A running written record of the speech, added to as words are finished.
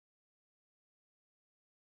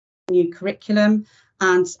new curriculum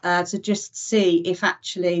and to just see if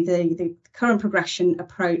actually the current progression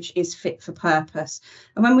approach is fit for purpose.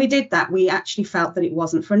 And when we did that, we actually felt that it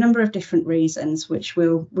wasn't, for a number of different reasons, which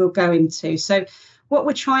we'll go into. So what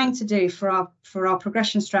we're trying to do for our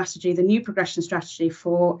progression strategy, the new progression strategy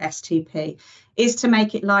for STP, is to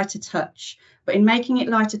make it lighter touch. But in making it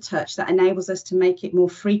lighter touch, that enables us to make it more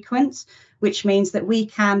frequent, which means that we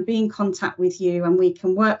can be in contact with you and we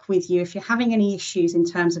can work with you if you're having any issues in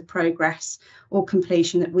terms of progress or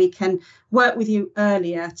completion, that we can work with you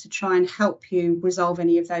earlier to try and help you resolve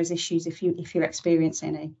any of those issues if you experience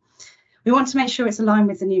any. We want to make sure it's aligned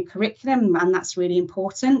with the new curriculum, and that's really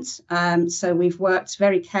important. So we've worked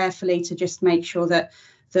very carefully to just make sure that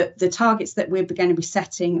the targets that we're going to be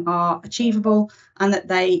setting are achievable and that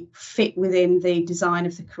they fit within the design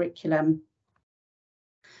of the curriculum.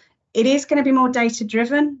 It is going to be more data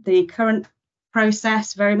driven. The current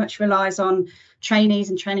process very much relies on trainees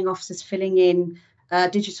and training officers filling in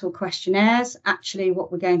digital questionnaires. Actually, what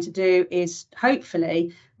we're going to do is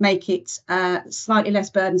hopefully make it slightly less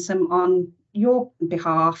burdensome on your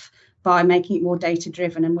behalf by making it more data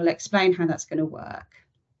driven, and we'll explain how that's going to work.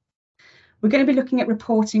 We're going to be looking at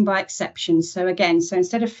reporting by exception. So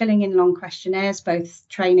instead of filling in long questionnaires, both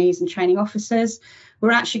trainees and training officers, we're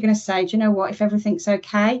actually going to say, do you know what, if everything's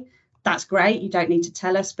okay, that's great, you don't need to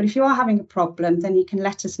tell us. But if you are having a problem, then you can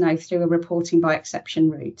let us know through a reporting by exception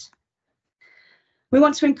route. We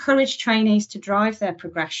want to encourage trainees to drive their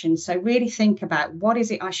progression. So really think about, what is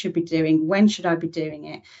it I should be doing? When should I be doing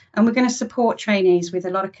it? And we're going to support trainees with a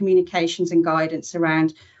lot of communications and guidance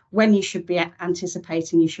around when you should be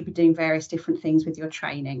anticipating you should be doing various different things with your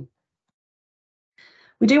training.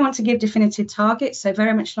 We do want to give definitive targets. So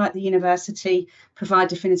very much like the university provide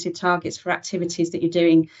definitive targets for activities that you're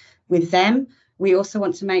doing with them, we also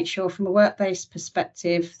want to make sure from a work-based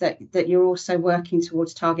perspective that you're also working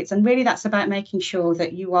towards targets. And really that's about making sure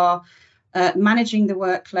that you are managing the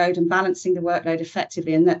workload and balancing the workload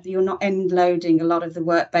effectively, and that you're not end loading a lot of the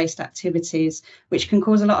work-based activities, which can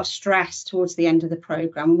cause a lot of stress towards the end of the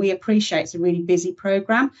programme. We appreciate it's a really busy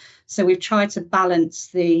programme, so we've tried to balance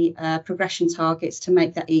the progression targets to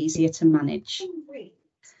make that easier to manage.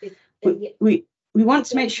 We want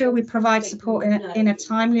to make sure we provide support in a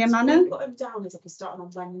timelier manner. Got them down as if we're starting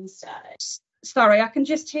on Wednesday. Sorry, I can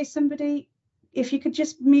just hear somebody. If you could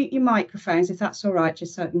just mute your microphones, if that's all right,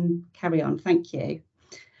 just so I can carry on. Thank you.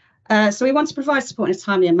 So we want to provide support in a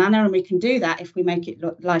timelier manner, and we can do that if we make it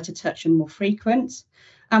look lighter touch and more frequent.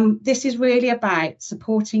 This is really about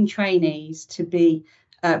supporting trainees to be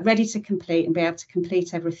ready to complete and be able to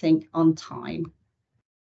complete everything on time.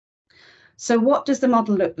 So what does the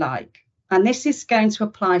model look like? And this is going to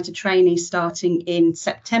apply to trainees starting in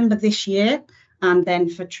September this year, and then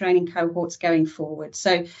for training cohorts going forward.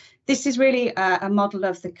 So this is really a model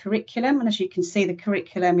of the curriculum. And as you can see, the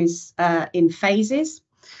curriculum is in phases.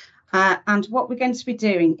 And what we're going to be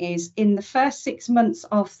doing is, in the first 6 months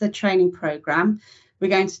of the training programme, we're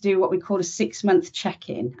going to do what we call a 6-month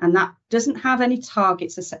check-in. And that doesn't have any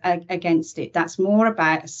targets against it. That's more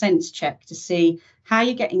about a sense check to see how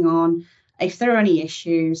you're getting on, if there are any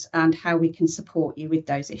issues, and how we can support you with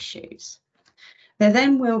those issues. There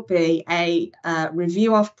then will be a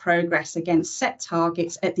review of progress against set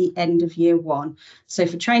targets at the end of year 1. So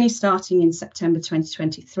for trainees starting in September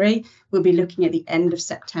 2023, we'll be looking at the end of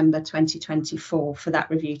September 2024 for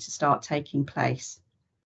that review to start taking place.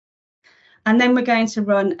 And then we're going to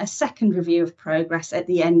run a second review of progress at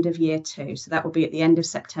the end of year 2. So that will be at the end of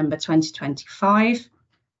September 2025.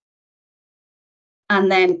 And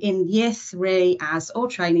then in year 3, as all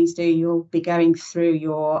trainees do, you'll be going through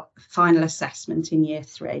your final assessment in year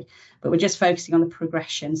 3. But we're just focusing on the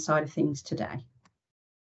progression side of things today.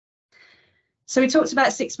 So we talked about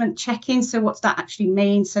 6-month check-in. So what's that actually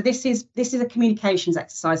mean? So this is a communications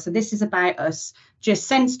exercise. So this is about us just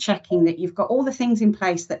sense checking that you've got all the things in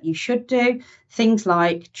place that you should do. Things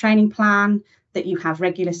like training plan, that you have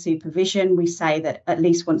regular supervision. We say that at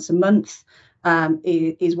least once a month.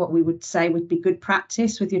 Is what we would say would be good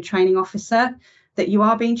practice with your training officer, that you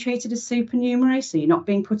are being treated as supernumerary, so you're not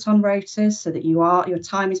being put on rotas, so that your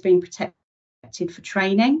time is being protected for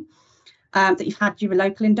training, that you've had your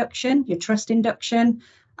local induction, your trust induction,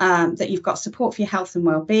 that you've got support for your health and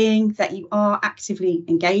well-being, that you are actively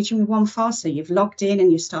engaging with OneFOS, so you've logged in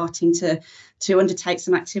and you're starting to undertake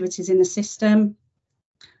some activities in the system,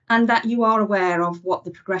 and that you are aware of what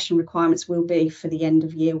the progression requirements will be for the end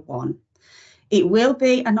of year 1. It will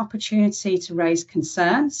be an opportunity to raise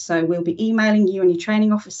concerns. So we'll be emailing you and your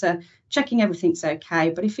training officer, checking everything's okay.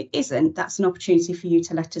 But if it isn't, that's an opportunity for you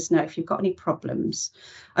to let us know if you've got any problems.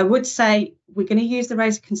 I would say we're going to use the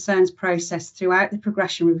raise concerns process throughout the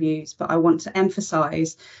progression reviews, but I want to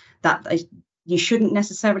emphasise that you shouldn't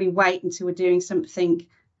necessarily wait until we're doing something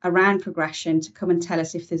around progression to come and tell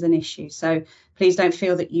us if there's an issue. So please don't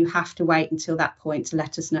feel that you have to wait until that point to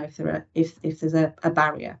let us know if there's a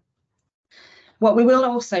barrier. What we will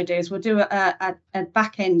also do is we'll do a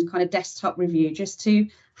back-end kind of desktop review just to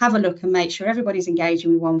have a look and make sure everybody's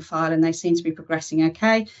engaging with OneFile and they seem to be progressing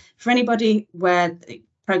okay. For anybody where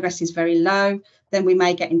progress is very low, then we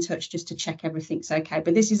may get in touch just to check everything's okay.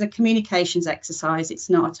 But this is a communications exercise. It's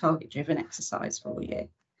not a target-driven exercise for you.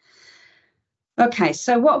 Okay,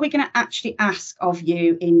 so what are we going to actually ask of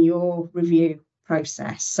you in your review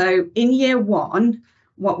process? So in year one,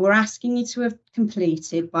 what we're asking you to have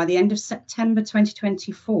completed by the end of September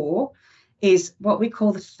 2024 is what we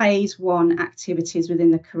call the phase 1 activities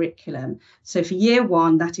within the curriculum. So for year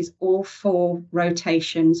one, that is all 4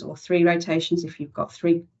 rotations or 3 rotations if you've got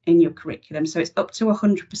 3 in your curriculum. So it's up to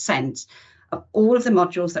 100% of all of the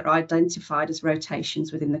modules that are identified as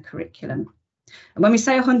rotations within the curriculum. And when we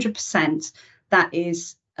say 100%, that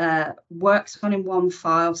is worked on in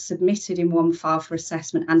OneFile, submitted in OneFile for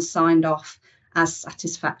assessment and signed off as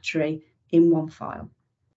satisfactory in OneFile.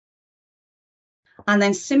 And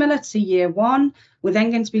then similar to year one, we're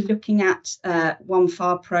then going to be looking at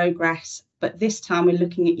OneFile progress, but this time we're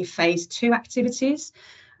looking at your phase 2 activities.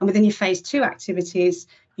 And within your phase 2 activities,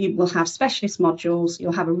 you will have specialist modules,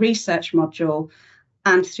 you'll have a research module,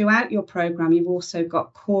 and throughout your programme, you've also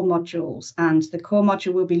got core modules. And the core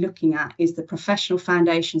module we'll be looking at is the professional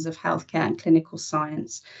foundations of healthcare and clinical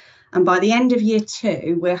science. And by the end of year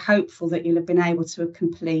 2, we're hopeful that you'll have been able to have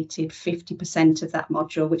completed 50% of that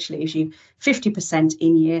module, which leaves you 50%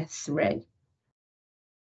 in year 3.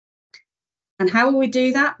 And how will we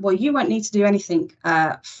do that? Well, you won't need to do anything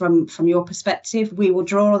from your perspective. We will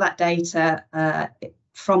draw all that data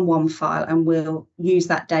from OneFile and we'll use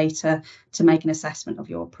that data to make an assessment of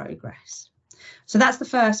your progress. So that's the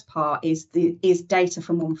first part, is data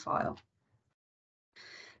from OneFile.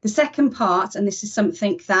 The second part, and this is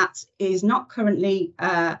something that is not currently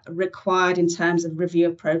required in terms of review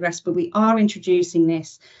of progress, but we are introducing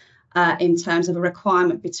this in terms of a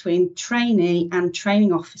requirement between trainee and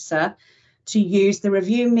training officer to use the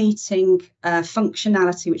review meeting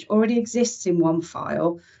functionality, which already exists in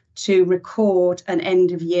OneFile, to record an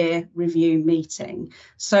end of year review meeting.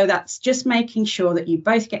 So that's just making sure that you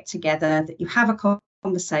both get together, that you have a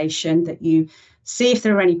conversation, that you see if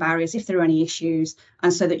there are any barriers, if there are any issues,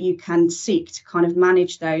 and so that you can seek to kind of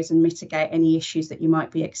manage those and mitigate any issues that you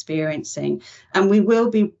might be experiencing. And we will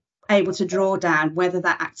be able to draw down whether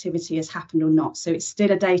that activity has happened or not. So it's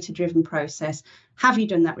still a data-driven process. Have you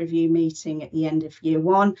done that review meeting at the end of year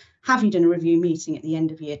 1? Have you done a review meeting at the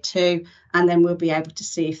end of year 2? And then we'll be able to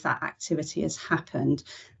see if that activity has happened.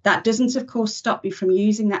 That doesn't, of course, stop you from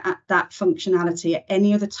using that functionality at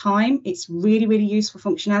any other time. It's really, really useful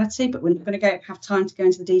functionality, but we're not going to have time to go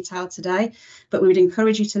into the detail today. But we would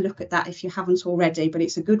encourage you to look at that if you haven't already. But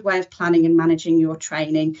it's a good way of planning and managing your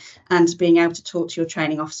training and being able to talk to your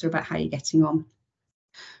training officer about how you're getting on.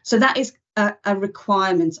 So that is a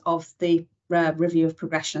requirement of the review of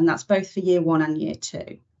progression. That's both for year 1 and year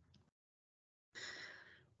 2.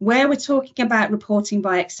 Where we're talking about reporting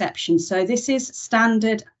by exception, so this is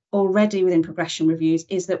standard already within progression reviews,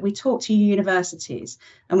 is that we talk to universities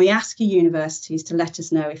and we ask your universities to let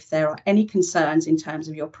us know if there are any concerns in terms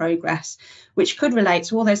of your progress, which could relate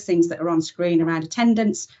to all those things that are on screen around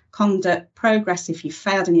attendance, conduct, progress, if you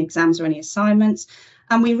failed any exams or any assignments.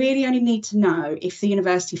 And we really only need to know if the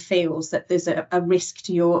university feels that there's a risk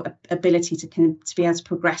to your ability to be able to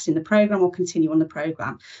progress in the programme or continue on the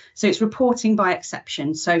programme. So it's reporting by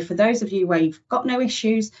exception. So for those of you where you've got no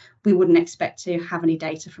issues, we wouldn't expect to have any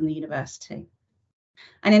data from the university.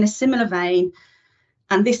 And in a similar vein,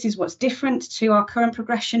 and this is what's different to our current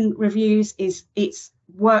progression reviews, is it's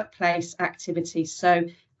workplace activities. So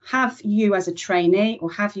have you as a trainee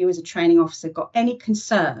or have you as a training officer got any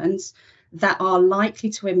concerns that are likely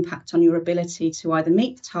to impact on your ability to either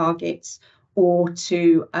meet the targets or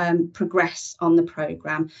to progress on the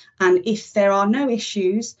programme? And if there are no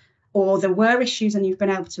issues, or there were issues and you've been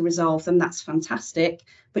able to resolve them, that's fantastic,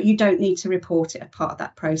 but you don't need to report it as part of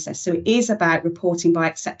that process. So it is about reporting by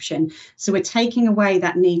exception. So we're taking away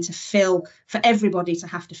that need to fill, for everybody to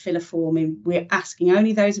have to fill a form in. We're asking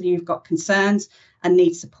only those of you who've got concerns and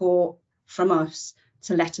need support from us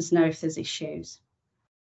to let us know if there's issues.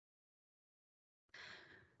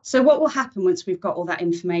 So what will happen once we've got all that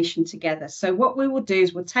information together? So what we will do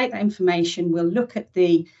is we'll take that information, we'll look at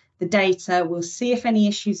the data, we'll see if any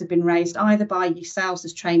issues have been raised either by yourselves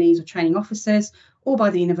as trainees or training officers or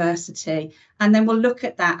by the university. And then we'll look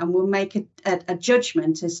at that and we'll make a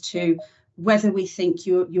judgment as to whether we think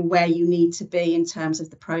you're where you need to be in terms of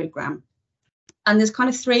the programme. And there's kind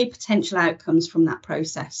of 3 potential outcomes from that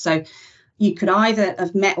process. So you could either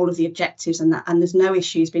have met all of the objectives and there's no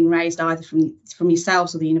issues being raised either from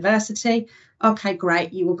yourselves or the university. Okay,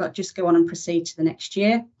 great, you will just go on and proceed to the next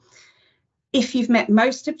year. If you've met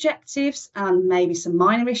most objectives and maybe some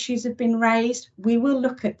minor issues have been raised, we will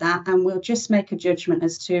look at that and we'll just make a judgment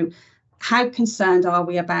as to how concerned are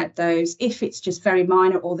we about those. If it's just very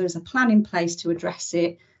minor or there's a plan in place to address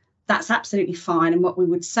it, that's absolutely fine. And what we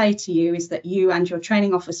would say to you is that you and your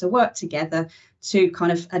training officer work together to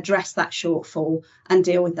kind of address that shortfall and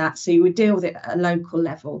deal with that. So you would deal with it at a local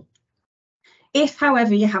level. If,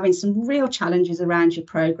 however, you're having some real challenges around your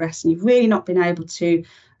progress and you've really not been able to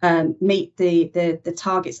meet the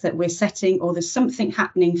targets that we're setting, or there's something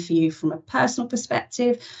happening for you from a personal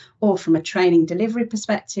perspective or from a training delivery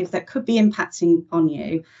perspective that could be impacting on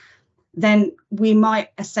you, then we might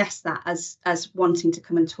assess that as wanting to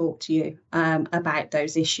come and talk to you about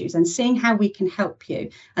those issues and seeing how we can help you.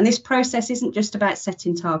 And this process isn't just about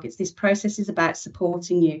setting targets. This process is about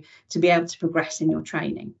supporting you to be able to progress in your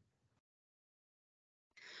training.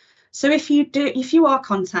 So if you are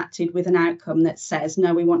contacted with an outcome that says,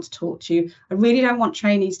 no, we want to talk to you, I really don't want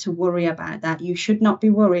trainees to worry about that. You should not be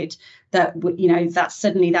worried that, you know, that's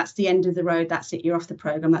the end of the road. That's it. You're off the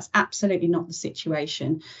programme. That's absolutely not the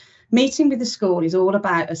situation. Meeting with the school is all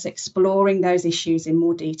about us exploring those issues in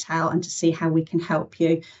more detail and to see how we can help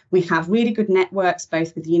you. We have really good networks,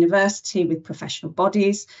 both with the university, with professional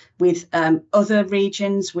bodies, with other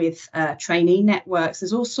regions, with trainee networks.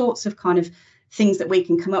 There's all sorts of kind of things that we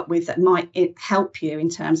can come up with that might help you in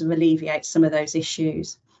terms of alleviate some of those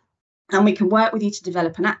issues. And we can work with you to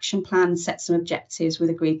develop an action plan, set some objectives with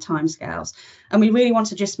agreed timescales. And we really want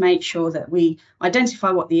to just make sure that we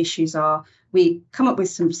identify what the issues are, we come up with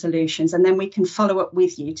some solutions, and then we can follow up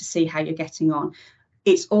with you to see how you're getting on.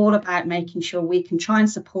 It's all about making sure we can try and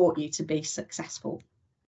support you to be successful.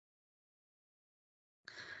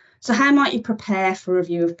 So how might you prepare for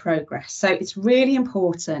review of progress? So it's really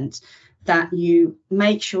important that you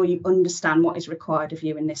make sure you understand what is required of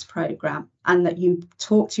you in this programme and that you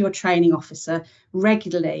talk to your training officer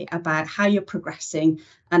regularly about how you're progressing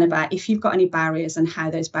and about if you've got any barriers and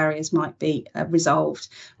how those barriers might be resolved.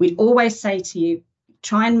 We'd always say to you,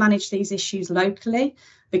 try and manage these issues locally,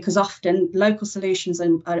 because often local solutions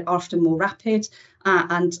are often more rapid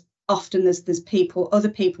and often there's other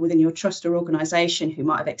people within your trust or organisation who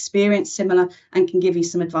might have experienced similar and can give you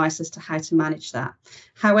some advice as to how to manage that.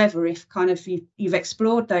 However, if kind of you've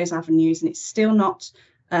explored those avenues and it's still not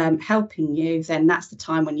helping you, then that's the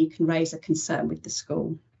time when you can raise a concern with the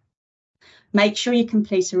school. Make sure you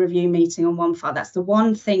complete a review meeting on one file. That's the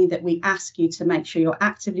one thing that we ask you to make sure you're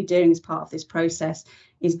actively doing as part of this process,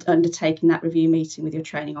 is undertaking that review meeting with your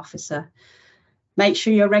training officer. Make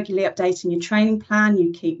sure you're regularly updating your training plan.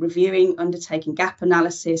 You keep reviewing, undertaking gap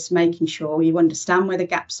analysis, making sure you understand where the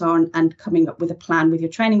gaps are and coming up with a plan with your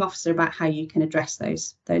training officer about how you can address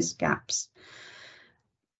those gaps.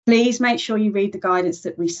 Please make sure you read the guidance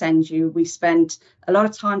that we send you. We spend a lot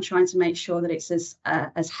of time trying to make sure that it's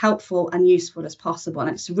as helpful and useful as possible. And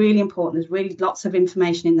it's really important. There's really lots of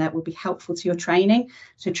information in there that will be helpful to your training.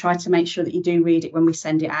 So try to make sure that you do read it when we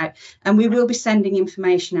send it out. And we will be sending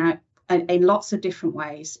information out in lots of different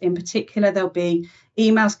ways. In particular, there'll be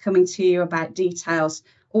emails coming to you about details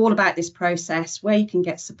all about this process, where you can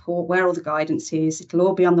get support, where all the guidance is. It'll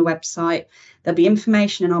all be on the website. There'll be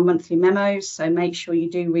information in our monthly memos, so make sure you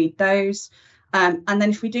do read those. And then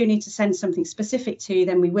if we do need to send something specific to you,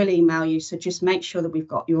 then we will email you. So just make sure that we've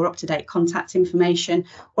got your up-to-date contact information,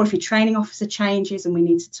 or if your training officer changes and we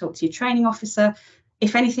need to talk to your training officer,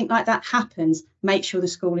 if anything like that happens, make sure the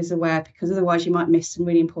school is aware, because otherwise you might miss some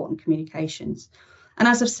really important communications. And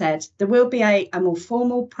as I've said, there will be a more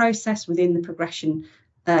formal process within the progression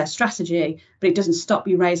strategy, but it doesn't stop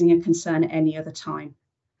you raising a concern at any other time.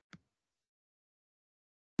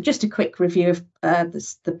 Just a quick review of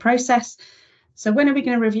the process. So when are we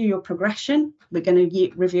going to review your progression? We're going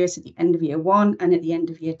to review it at the end of year 1 and at the end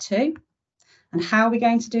of year 2. And how are we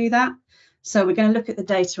going to do that? So we're going to look at the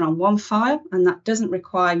data on one file, and that doesn't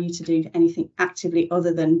require you to do anything actively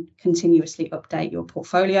other than continuously update your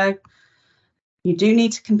portfolio. You do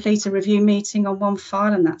need to complete a review meeting on one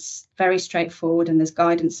file, and that's very straightforward, and there's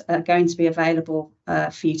guidance going to be available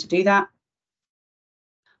for you to do that.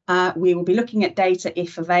 We will be looking at data,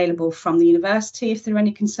 if available, from the university if there are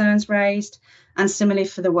any concerns raised. And similarly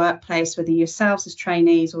for the workplace, whether yourselves as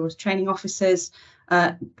trainees or as training officers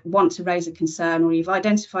want to raise a concern, or you've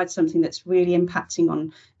identified something that's really impacting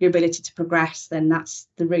on your ability to progress, then that's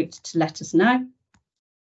the route to let us know.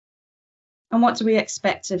 And what do we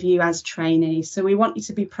expect of you as trainees? So we want you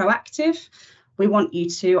to be proactive. We want you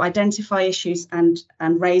to identify issues and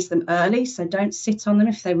raise them early. So don't sit on them.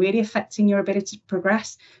 If they're really affecting your ability to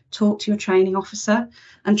progress, talk to your training officer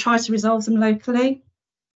and try to resolve them locally.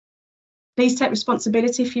 Please take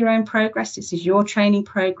responsibility for your own progress. This is your training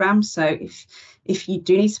programme. So if you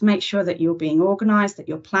do need to make sure that you're being organised, that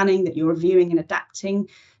you're planning, that you're reviewing and adapting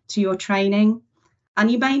to your training. And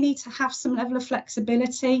you may need to have some level of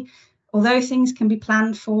flexibility. Although things can be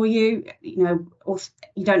planned for you, or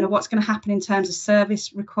you don't know what's going to happen in terms of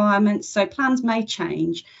service requirements. So plans may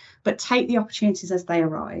change, but take the opportunities as they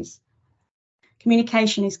arise.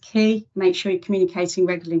 Communication is key. Make sure you're communicating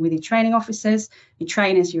regularly with your training officers, your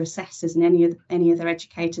trainers, your assessors, and any other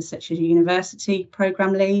educators, such as your university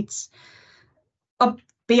programme leads.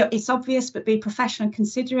 It's obvious, but be professional and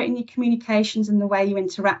considerate in your communications and the way you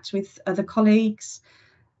interact with other colleagues.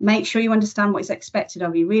 Make sure you understand what is expected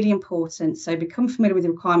of you, really important. So become familiar with the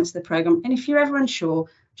requirements of the programme. And if you're ever unsure,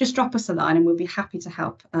 just drop us a line and we'll be happy to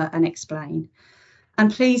help and explain.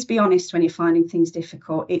 And please be honest when you're finding things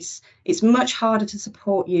difficult. It's much harder to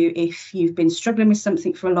support you if you've been struggling with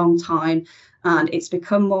something for a long time and it's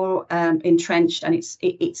become more entrenched, and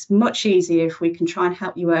it's much easier if we can try and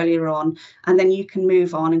help you earlier on, and then you can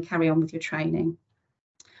move on and carry on with your training.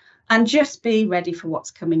 And just be ready for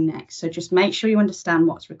what's coming next. So just make sure you understand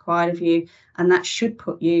what's required of you, and that should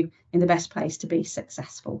put you in the best place to be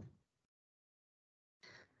successful.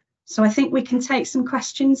 So I think we can take some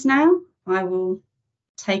questions now. I will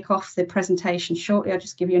take off the presentation shortly. I'll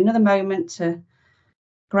just give you another moment to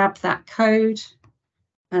grab that code,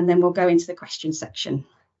 and then we'll go into the question section.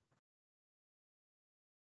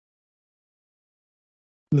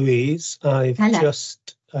 Louise, I've now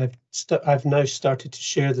started to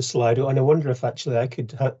share the Slido, and I wonder if actually I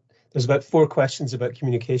could have, there's about 4 questions about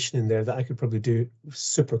communication in there that I could probably do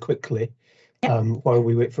super quickly. Yep. While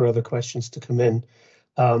we wait for other questions to come in.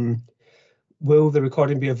 Will the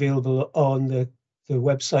recording be available on the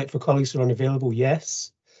website for colleagues who are unavailable?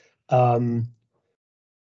 Yes. Let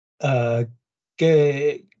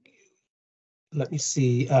me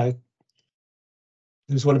see.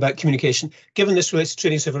 There's one about communication. Given this relates to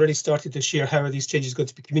trainees who have already started this year, how are these changes going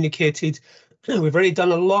to be communicated? We've already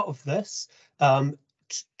done a lot of this.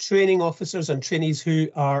 Training officers and trainees who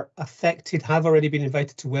are affected have already been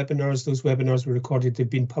invited to webinars. Those webinars were recorded. They've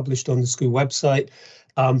been published on the school website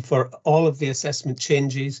for all of the assessment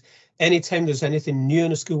changes. Anytime there's anything new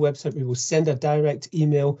on a school website, we will send a direct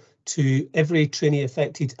email to every trainee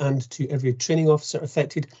affected and to every training officer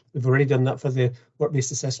affected. We've already done that for the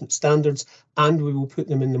work-based assessment standards, and we will put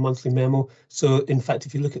them in the monthly memo. So in fact,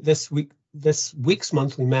 if you look at this week's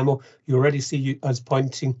monthly memo, you already see us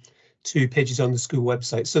pointing to pages on the school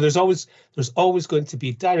website. So there's always going to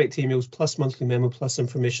be direct emails plus monthly memo plus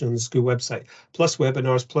information on the school website, plus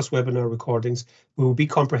webinars, plus webinar recordings. We will be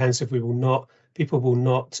comprehensive. People will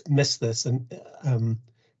not miss this, and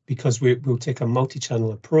because we'll take a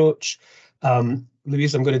multi-channel approach.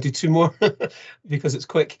 Louise, I'm going to do 2 more because it's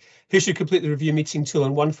quick. Who should complete the review meeting tool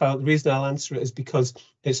on one file? The reason I'll answer it is because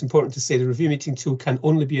it's important to say the review meeting tool can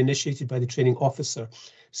only be initiated by the training officer.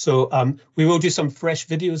 So we will do some fresh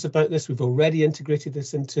videos about this. We've already integrated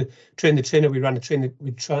this into Train the Trainer. We ran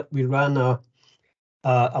a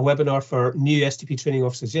webinar for new STP training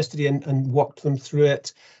officers yesterday and walked them through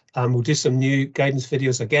it. We'll do some new guidance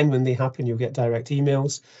videos again. When they happen, you'll get direct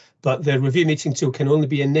emails. But the review meeting tool can only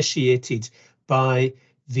be initiated by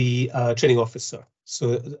the training officer.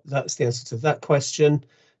 So that's the answer to that question.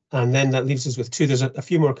 And then that leaves us with 2. There's a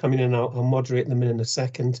few more coming in. I'll moderate them in a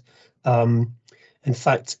second. In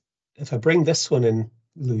fact, if I bring this one in,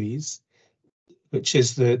 Louise, which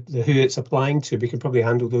is the who it's applying to, we can probably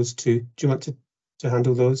handle those 2. Do you want to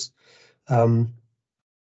handle those?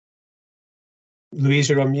 Louise,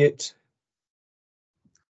 you're on mute.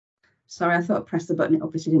 Sorry, I thought I pressed the button. It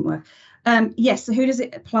obviously didn't work. Yes, so who does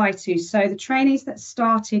it apply to? So the trainees that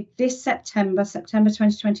started this September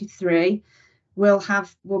 2023, will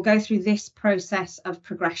go through this process of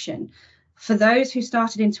progression. For those who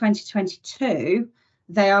started in 2022,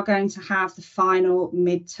 they are going to have the final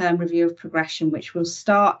midterm review of progression, which will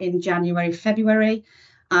start in January, February,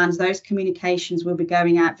 and those communications will be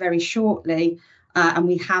going out very shortly And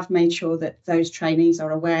we have made sure that those trainees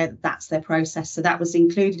are aware that that's their process. So that was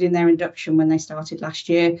included in their induction when they started last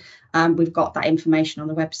year. We've got that information on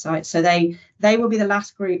the website. So they will be the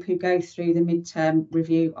last group who go through the midterm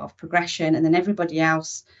review of progression, and then everybody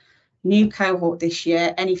else, new cohort this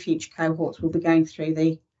year, any future cohorts will be going through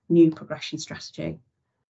the new progression strategy.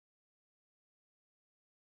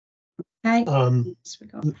 Okay.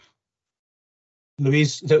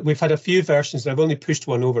 Louise, we've had a few versions. I've only pushed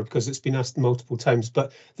one over because it's been asked multiple times,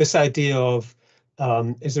 but this idea of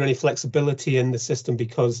is there any flexibility in the system,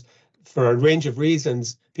 because for a range of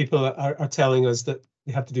reasons people are telling us that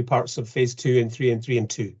they have to do parts of phase 2 and 3 and 3 and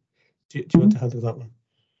 2. Do you want to handle that one?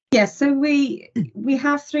 Yes, so we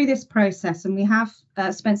have, through this process, and we have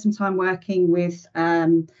spent some time working with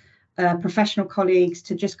professional colleagues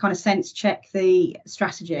to just kind of sense check the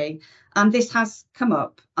strategy. And this has come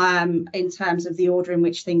up in terms of the order in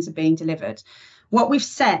which things are being delivered. What we've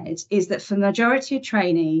said is that for the majority of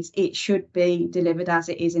trainees, it should be delivered as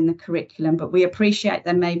it is in the curriculum, but we appreciate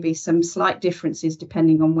there may be some slight differences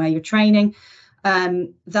depending on where you're training.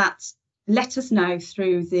 That let us know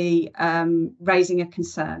through the raising a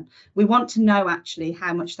concern. We want to know actually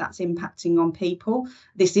how much that's impacting on people.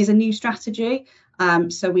 This is a new strategy,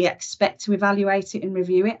 so we expect to evaluate it and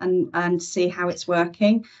review it and see how it's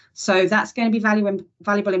working. So that's going to be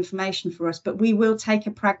valuable information for us, but we will take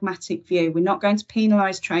a pragmatic view. We're not going to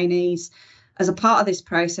penalise trainees as a part of this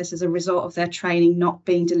process as a result of their training not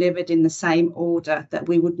being delivered in the same order that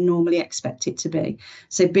we would normally expect it to be.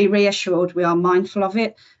 So be reassured, we are mindful of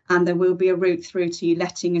it, and there will be a route through to you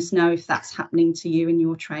letting us know if that's happening to you in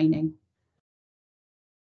your training.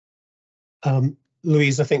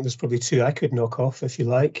 Louise, I think there's probably two I could knock off if you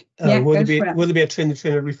like. Will there be a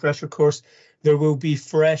trainer refresher course? There will be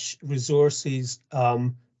fresh resources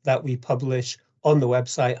that we publish on the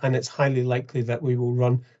website, and it's highly likely that we will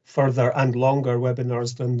run further and longer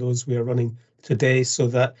webinars than those we are running today, so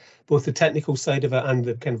that both the technical side of it and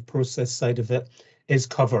the kind of process side of it is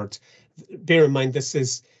covered. Bear in mind, this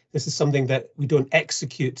is something that we don't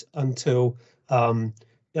execute until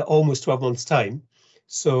almost 12 months' time.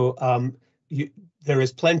 So there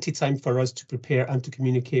is plenty of time for us to prepare and to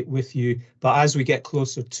communicate with you. But as we get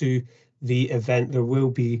closer to the event, there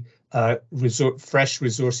will be fresh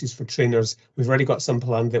resources for trainers. We've already got some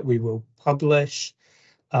planned that we will publish.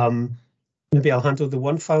 Maybe I'll handle the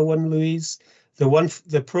one file one, Louise.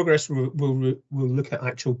 The progress will look at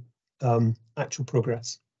actual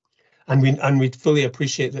progress. And we fully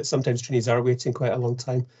appreciate that sometimes trainees are waiting quite a long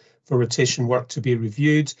time for rotation work to be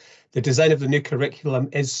reviewed. The design of the new curriculum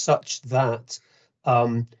is such that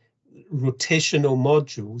rotational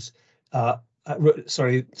modules,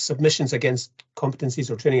 submissions against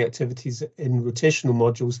competencies or training activities in rotational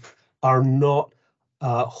modules are not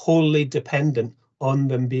wholly dependent on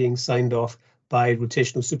them being signed off by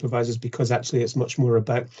rotational supervisors, because actually it's much more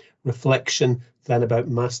about reflection than about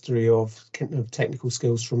mastery of kind of technical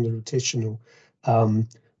skills from the rotational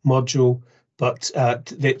module. But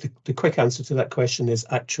the quick answer to that question is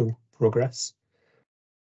actual progress.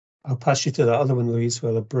 I'll pass you to the other one, Louise,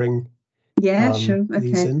 while I bring sure.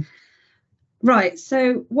 these in. Right,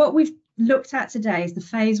 so what we've looked at today is the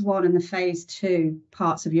phase 1 and the phase 2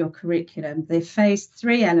 parts of your curriculum. The phase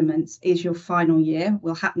 3 elements is your final year,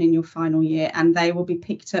 will happen in your final year, and they will be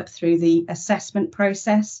picked up through the assessment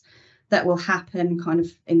process that will happen kind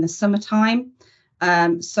of in the summertime.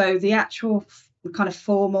 So the actual kind of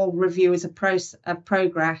formal reviews of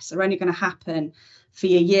progress are only going to happen for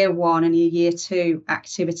your year 1 and your year 2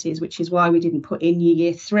 activities, which is why we didn't put in your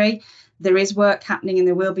year 3. There is work happening, and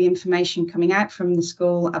there will be information coming out from the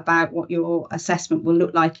school about what your assessment will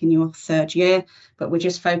look like in your 3rd year, but we're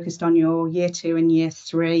just focused on your year 2 and year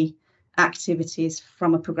 3 activities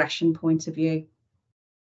from a progression point of view.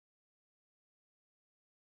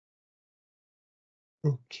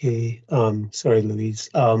 Okay, sorry, Louise.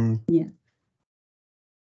 Yeah.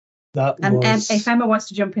 And if Emma wants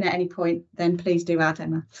to jump in at any point, then please do add,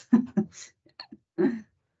 Emma.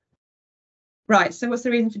 Right, so what's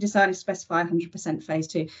the reason for deciding to specify 100% phase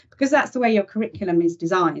 2? Because that's the way your curriculum is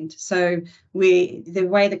designed. So the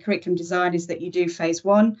way the curriculum design is that you do phase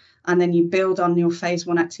 1 and then you build on your phase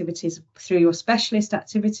 1 activities through your specialist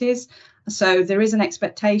activities. So there is an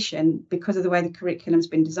expectation, because of the way the curriculum's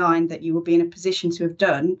been designed, that you will be in a position to have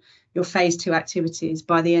done your phase 2 activities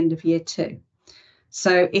by the end of year 2.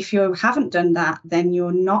 So if you haven't done that, then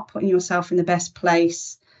you're not putting yourself in the best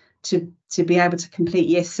place to be able to complete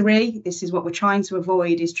year 3. This is what we're trying to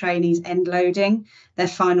avoid, is trainees end loading their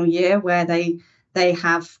final year, where they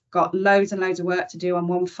have got loads and loads of work to do on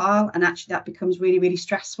one file, and actually that becomes really, really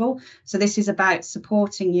stressful. So this is about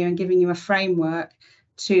supporting you and giving you a framework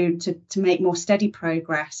to make more steady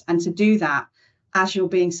progress, and to do that as you're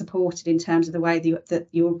being supported in terms of the way that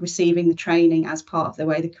you're receiving the training as part of the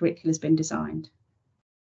way the curriculum has been designed.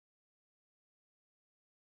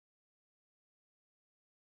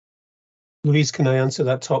 Louise, can I answer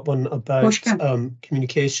that top one about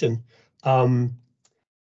communication?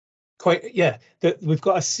 We've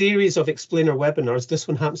got a series of explainer webinars. This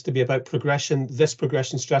one happens to be about progression. This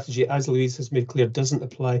progression strategy, as Louise has made clear, doesn't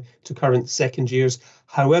apply to current second years.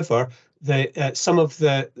 However, some of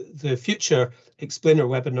the future explainer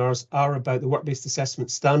webinars are about the work-based assessment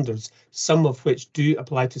standards, some of which do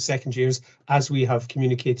apply to second years, as we have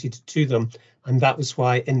communicated to them. And that was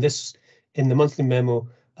why in the monthly memo,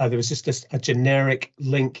 there was just a generic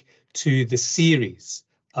link to the series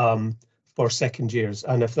for second years.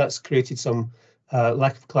 And if that's created some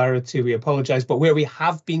lack of clarity, we apologise. But where we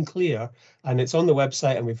have been clear, and it's on the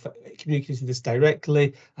website, and we've communicated this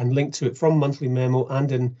directly and linked to it from monthly memo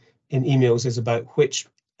and in emails, is about which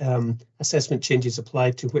assessment changes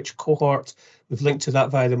applied to which cohort. We've linked to that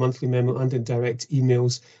via the monthly memo and in direct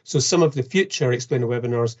emails. So some of the future explainer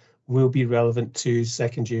webinars will be relevant to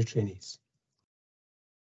second year trainees.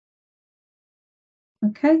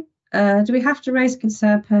 Okay. Do we have to raise a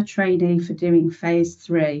concern per trainee for doing phase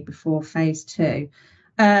 3 before phase 2?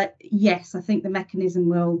 Yes, I think the mechanism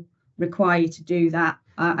will require you to do that.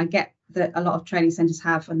 I get that a lot of training centres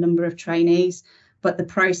have a number of trainees, but the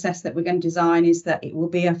process that we're going to design is that it will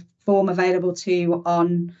be a form available to you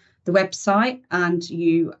on the website, and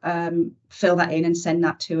you fill that in and send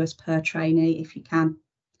that to us per trainee if you can.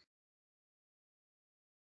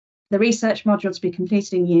 The research module to be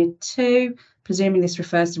completed in year 2, presuming this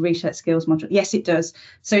refers to research skills module. Yes, it does.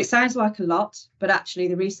 So it sounds like a lot, but actually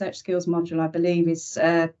the research skills module, I believe, is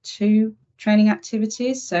 2 training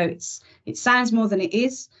activities. So it sounds more than it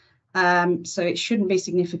is. So it shouldn't be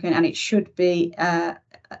significant, and it should be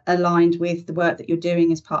aligned with the work that you're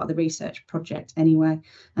doing as part of the research project anyway.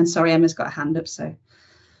 And sorry, Emma's got a hand up. So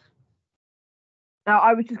now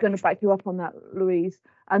I was just going to back you up on that, Louise.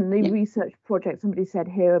 And the research project, somebody said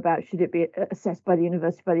here about should it be assessed by the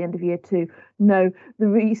university by the end of year 2? No, the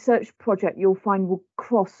research project you'll find will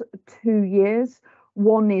cross 2 years.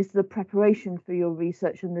 One is the preparation for your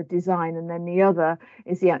research and the design, and then the other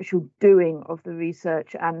is the actual doing of the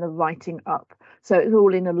research and the writing up. So it's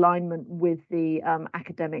all in alignment with the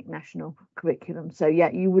academic national curriculum. So yeah,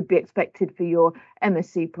 you would be expected for your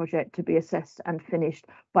MSc project to be assessed and finished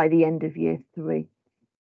by the end of year 3.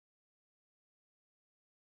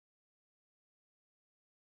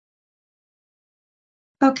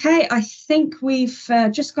 Okay, I think we've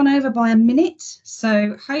just gone over by a minute,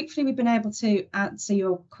 so hopefully we've been able to answer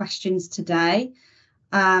your questions today.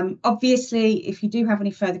 Obviously, if you do have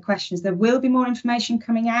any further questions, there will be more information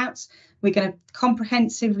coming out. We're going to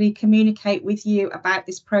comprehensively communicate with you about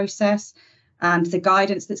this process and the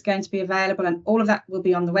guidance that's going to be available, and all of that will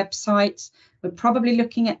be on the website. We're probably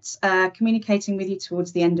looking at communicating with you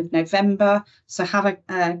towards the end of November, so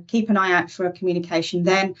keep an eye out for a communication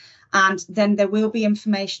then. And then there will be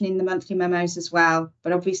information in the monthly memos as well.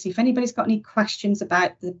 But obviously, if anybody's got any questions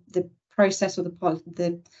about the process or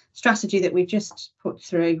the strategy that we've just put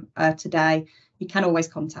through today, you can always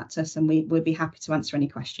contact us, and we'll be happy to answer any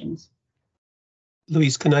questions.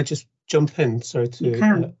 Louise, can I just jump in? Sorry to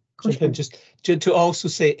jump in. Just to also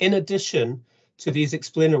say, in addition to these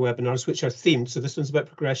explainer webinars, which are themed, so this one's about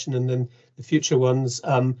progression, and then the future ones,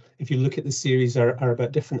 if you look at the series, are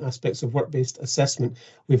about different aspects of work-based assessment.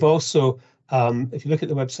 We've also, if you look at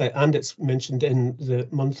the website, and it's mentioned in the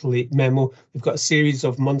monthly memo, we've got a series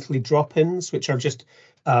of monthly drop-ins, which are just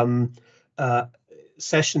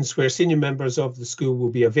sessions where senior members of the school will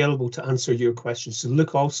be available to answer your questions. So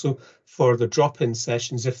look also for the drop-in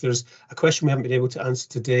sessions. If there's a question we haven't been able to answer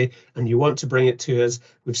today and you want to bring it to us,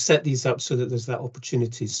 we've set these up so that there's that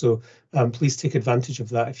opportunity. So please take advantage of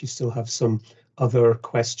that if you still have some other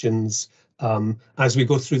questions as we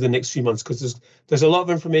go through the next few months, because there's a lot of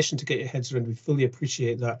information to get your heads around. We fully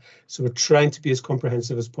appreciate that. So we're trying to be as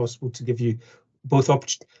comprehensive as possible to give you both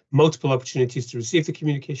multiple opportunities to receive the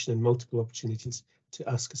communication and multiple opportunities to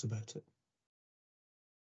ask us about it.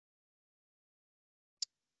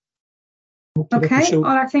 Okay, well,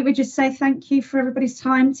 I think we just say thank you for everybody's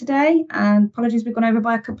time today, and apologies we've gone over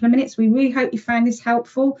by a couple of minutes. We really hope you found this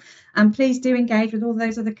helpful, and please do engage with all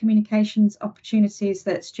those other communications opportunities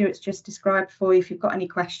that Stuart's just described for you if you've got any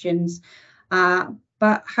questions.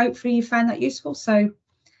 But hopefully you found that useful. So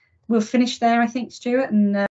we'll finish there, I think, Stuart, and